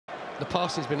the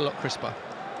passing's been a lot crisper.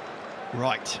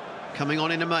 Right, coming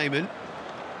on in a moment.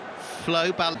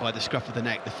 Flow balanced by the scruff of the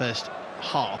neck, the first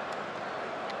half.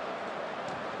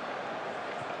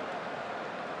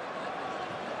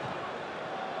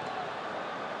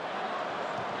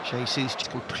 Jesus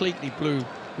Just completely blew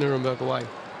Nuremberg away.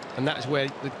 And that is where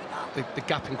the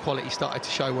gap in quality started to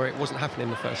show, where it wasn't happening in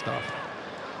the first half.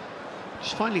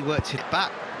 just finally worked it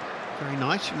back. Very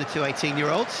nice from the two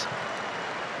 18-year-olds.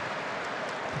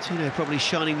 Patino probably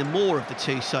shining the more of the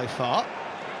two so far.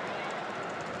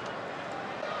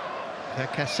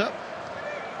 Verkessa.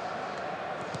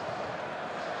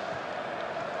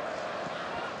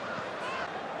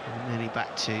 And nearly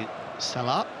back to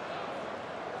Salah.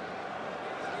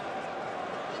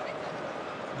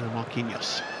 And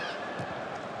Marquinhos.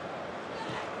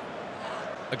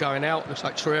 Are going out, looks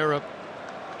like Torreira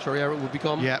will be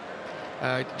gone. Yeah.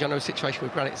 Jano's situation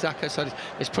with Granit Xhaka, so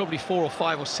there's probably 4 or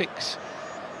 5 or 6,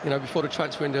 you know, before the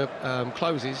transfer window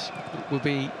closes, will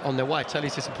be on their way.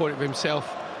 Telly's disappointed with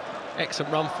himself.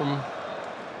 Excellent run from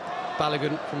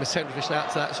Balogun from the centre position out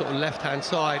to that sort of left-hand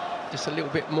side. Just a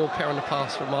little bit more care on the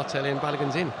pass from Martelli, and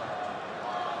Balogun's in.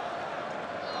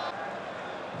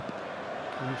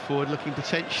 Going forward, looking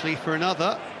potentially for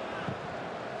another.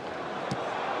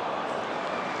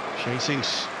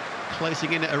 Jesus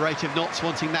closing in at a rate of knots,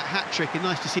 wanting that hat-trick, and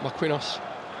nice to see Marquinhos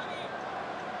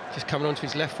just coming onto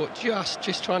his left foot,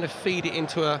 just trying to feed it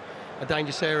into a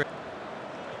dangerous area.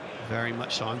 Very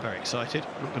much so. I'm very excited,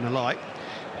 not going to lie.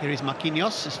 Here is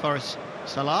Marquinhos as far as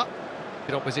Salah.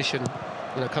 Good opposition,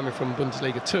 you know, coming from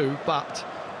Bundesliga 2, but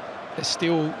there's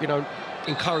still, you know,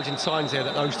 encouraging signs there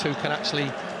that those two can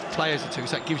actually play as the two,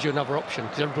 so that gives you another option,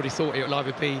 because everybody thought it would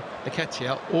either be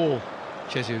Nketiah or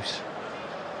Jesus.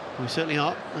 We certainly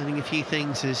are learning a few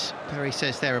things, as Perry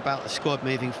says there, about the squad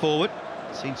moving forward.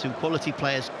 Seen some quality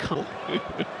players come.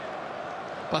 But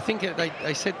I think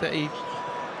they said that he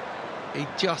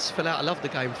just fell out of love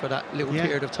with the game for that little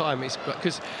period of time. It's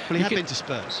because he had been to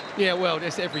Spurs. Yeah, well,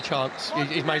 there's every chance.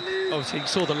 He's made, obviously, he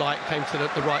saw the light, came to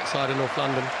the right side of North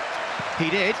London. He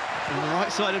did, on the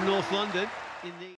right side of North London. In the